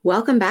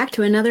Welcome back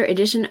to another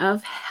edition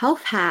of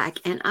Health Hack.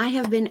 And I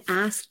have been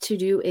asked to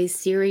do a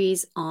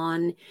series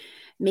on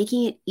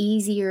making it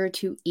easier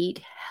to eat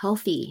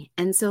healthy.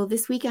 And so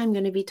this week I'm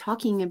going to be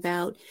talking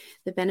about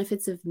the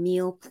benefits of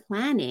meal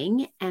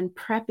planning and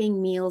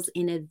prepping meals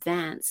in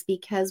advance,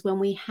 because when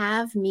we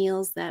have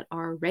meals that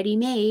are ready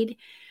made,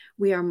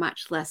 we are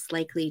much less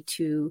likely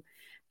to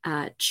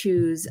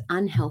choose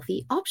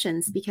unhealthy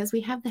options because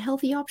we have the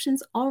healthy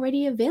options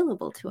already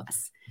available to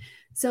us.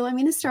 So I'm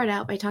going to start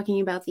out by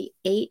talking about the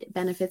 8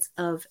 benefits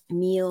of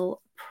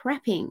meal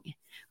planning.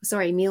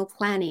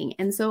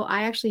 And so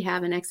I actually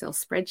have an Excel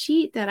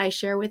spreadsheet that I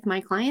share with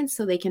my clients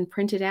so they can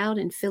print it out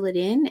and fill it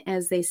in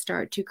as they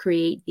start to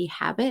create the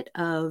habit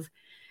of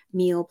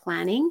meal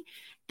planning.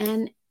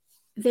 And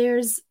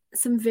there's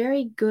some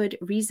very good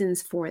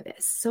reasons for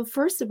this. So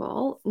first of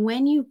all,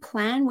 when you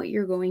plan what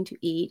you're going to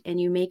eat and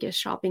you make a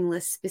shopping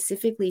list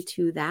specifically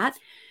to that,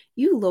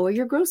 you lower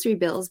your grocery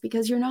bills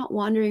because you're not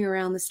wandering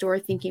around the store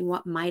thinking,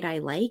 what might I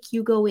like?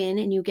 You go in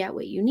and you get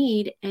what you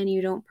need and you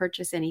don't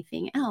purchase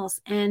anything else.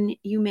 And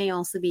you may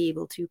also be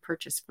able to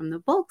purchase from the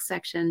bulk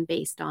section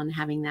based on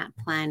having that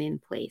plan in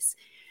place.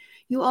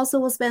 You also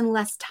will spend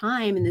less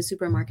time in the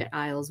supermarket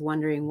aisles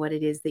wondering what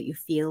it is that you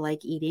feel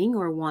like eating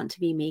or want to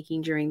be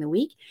making during the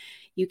week.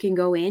 You can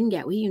go in,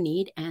 get what you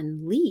need,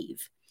 and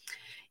leave.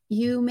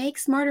 You make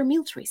smarter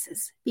meal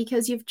choices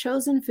because you've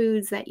chosen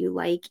foods that you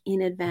like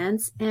in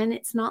advance. And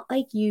it's not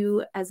like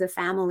you as a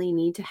family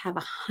need to have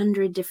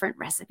 100 different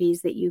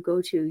recipes that you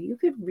go to. You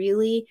could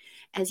really,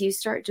 as you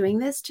start doing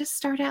this, just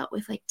start out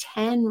with like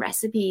 10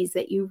 recipes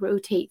that you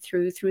rotate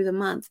through the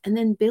month and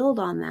then build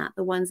on that.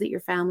 The ones that your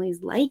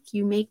families like,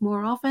 you make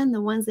more often. The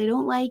ones they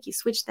don't like, you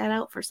switch that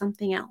out for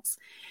something else.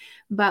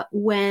 But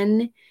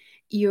when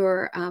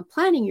you're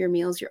planning your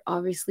meals, you're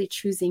obviously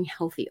choosing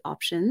healthy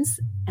options.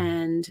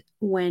 And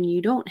when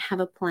you don't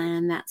have a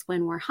plan, that's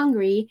when we're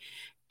hungry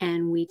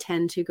and we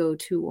tend to go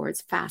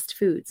towards fast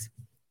foods.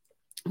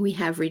 We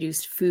have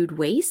reduced food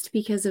waste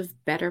because of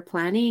better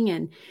planning,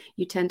 and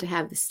you tend to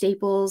have the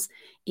staples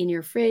in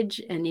your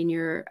fridge and in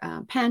your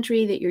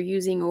pantry that you're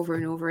using over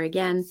and over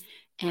again,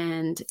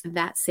 and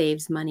that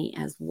saves money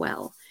as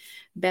well.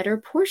 Better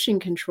portion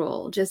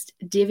control, just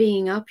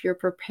divvying up your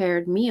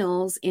prepared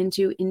meals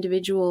into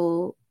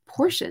individual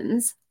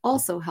portions,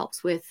 also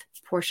helps with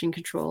portion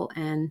control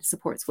and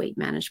supports weight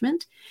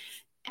management.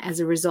 As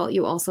a result,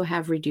 you also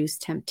have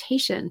reduced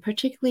temptation,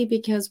 particularly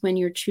because when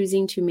you're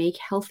choosing to make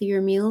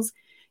healthier meals,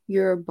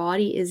 your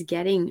body is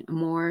getting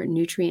more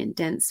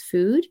nutrient-dense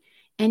food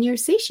and you're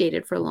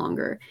satiated for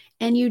longer,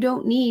 and you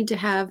don't need to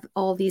have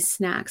all these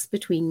snacks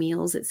between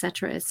meals,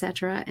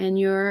 etc., and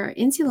your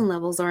insulin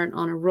levels aren't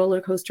on a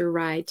roller coaster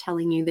ride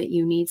telling you that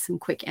you need some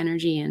quick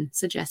energy and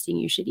suggesting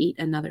you should eat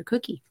another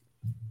cookie.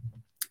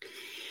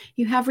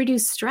 You have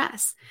reduced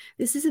stress.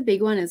 This is a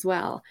big one as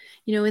well.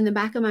 You know, in the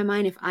back of my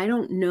mind, if I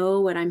don't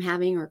know what I'm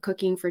having or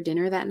cooking for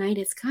dinner that night,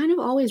 it's kind of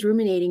always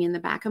ruminating in the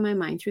back of my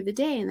mind through the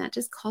day. And that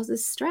just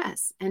causes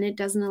stress and it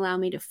doesn't allow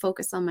me to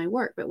focus on my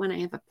work. But when I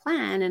have a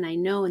plan and I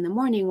know in the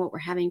morning what we're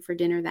having for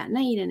dinner that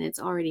night and it's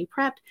already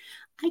prepped,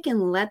 I can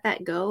let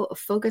that go,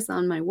 focus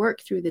on my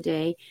work through the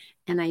day,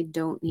 and I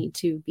don't need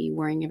to be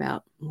worrying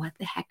about what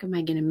the heck am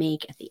I going to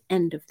make at the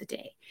end of the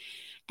day.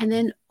 And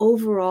then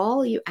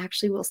overall, you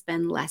actually will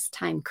spend less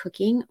time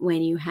cooking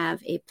when you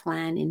have a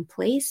plan in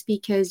place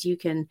because you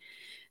can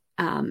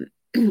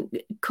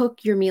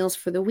cook your meals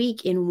for the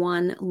week in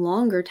one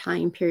longer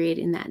time period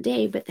in that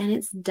day, but then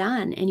it's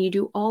done and you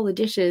do all the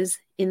dishes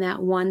in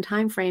that one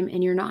time frame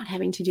and you're not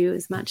having to do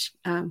as much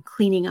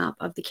cleaning up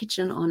of the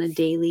kitchen on a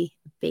daily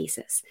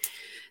basis.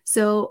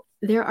 So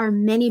there are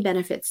many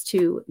benefits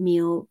to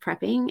meal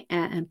prepping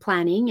and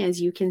planning, as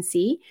you can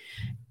see.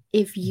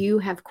 If you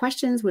have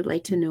questions, would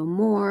like to know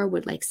more,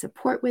 would like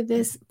support with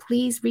this,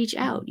 please reach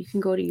out. You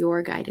can go to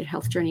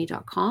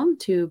yourguidedhealthjourney.com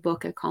to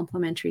book a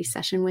complimentary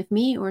session with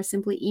me, or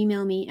simply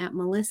email me at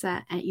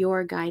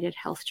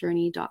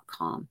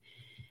melissa@yourguidedhealthjourney.com.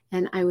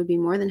 And I would be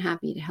more than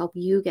happy to help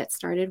you get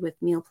started with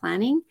meal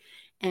planning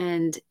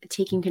and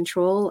taking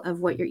control of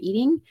what you're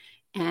eating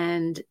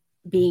and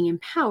being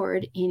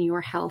empowered in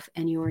your health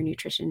and your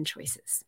nutrition choices.